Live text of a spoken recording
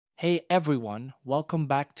Hey everyone, welcome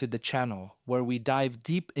back to the channel where we dive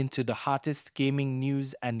deep into the hottest gaming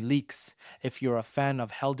news and leaks. If you're a fan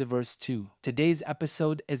of Helldivers 2, today's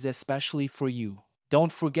episode is especially for you.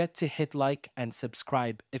 Don't forget to hit like and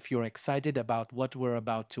subscribe if you're excited about what we're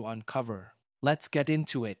about to uncover. Let's get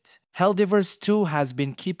into it. Helldivers 2 has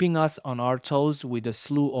been keeping us on our toes with a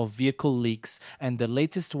slew of vehicle leaks, and the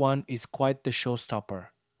latest one is quite the showstopper.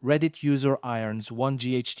 Reddit user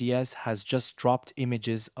Irons1GHTS has just dropped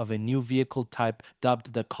images of a new vehicle type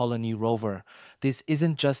dubbed the Colony Rover. This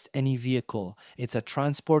isn't just any vehicle, it's a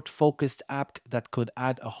transport-focused app that could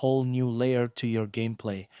add a whole new layer to your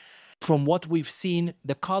gameplay. From what we've seen,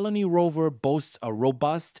 the Colony Rover boasts a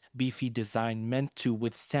robust, beefy design meant to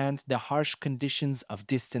withstand the harsh conditions of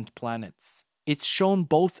distant planets. It's shown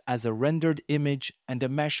both as a rendered image and a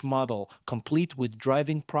mesh model, complete with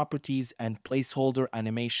driving properties and placeholder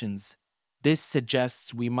animations. This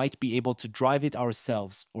suggests we might be able to drive it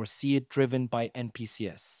ourselves or see it driven by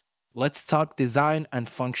NPCs. Let's talk design and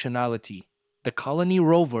functionality. The Colony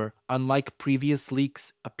Rover, unlike previous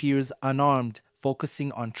leaks, appears unarmed,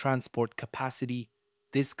 focusing on transport capacity.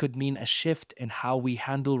 This could mean a shift in how we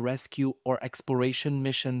handle rescue or exploration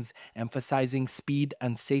missions, emphasizing speed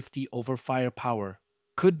and safety over firepower.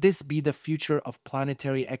 Could this be the future of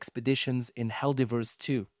planetary expeditions in Helldivers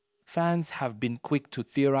 2? Fans have been quick to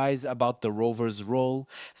theorize about the rover's role.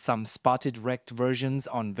 Some spotted wrecked versions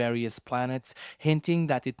on various planets, hinting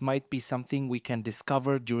that it might be something we can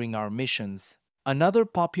discover during our missions. Another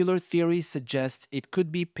popular theory suggests it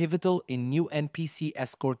could be pivotal in new NPC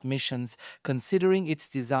escort missions, considering its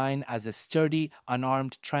design as a sturdy,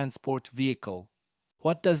 unarmed transport vehicle.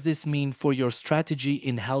 What does this mean for your strategy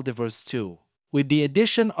in Helldivers 2? With the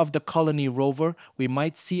addition of the Colony Rover, we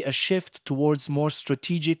might see a shift towards more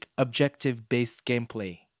strategic, objective-based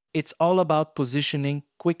gameplay. It's all about positioning,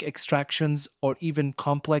 quick extractions, or even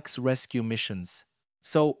complex rescue missions.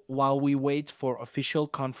 So, while we wait for official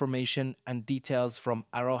confirmation and details from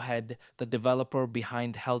Arrowhead, the developer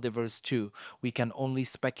behind Helldivers 2, we can only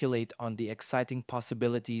speculate on the exciting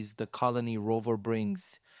possibilities the Colony Rover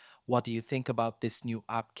brings. What do you think about this new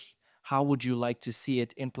app? How would you like to see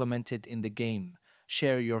it implemented in the game?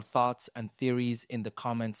 Share your thoughts and theories in the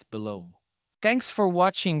comments below. Thanks for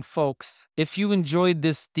watching, folks. If you enjoyed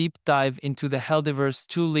this deep dive into the Helldivers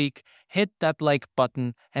 2 leak, hit that like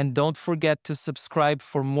button and don't forget to subscribe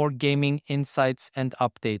for more gaming insights and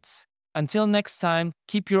updates. Until next time,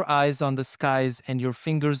 keep your eyes on the skies and your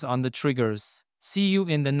fingers on the triggers. See you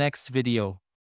in the next video.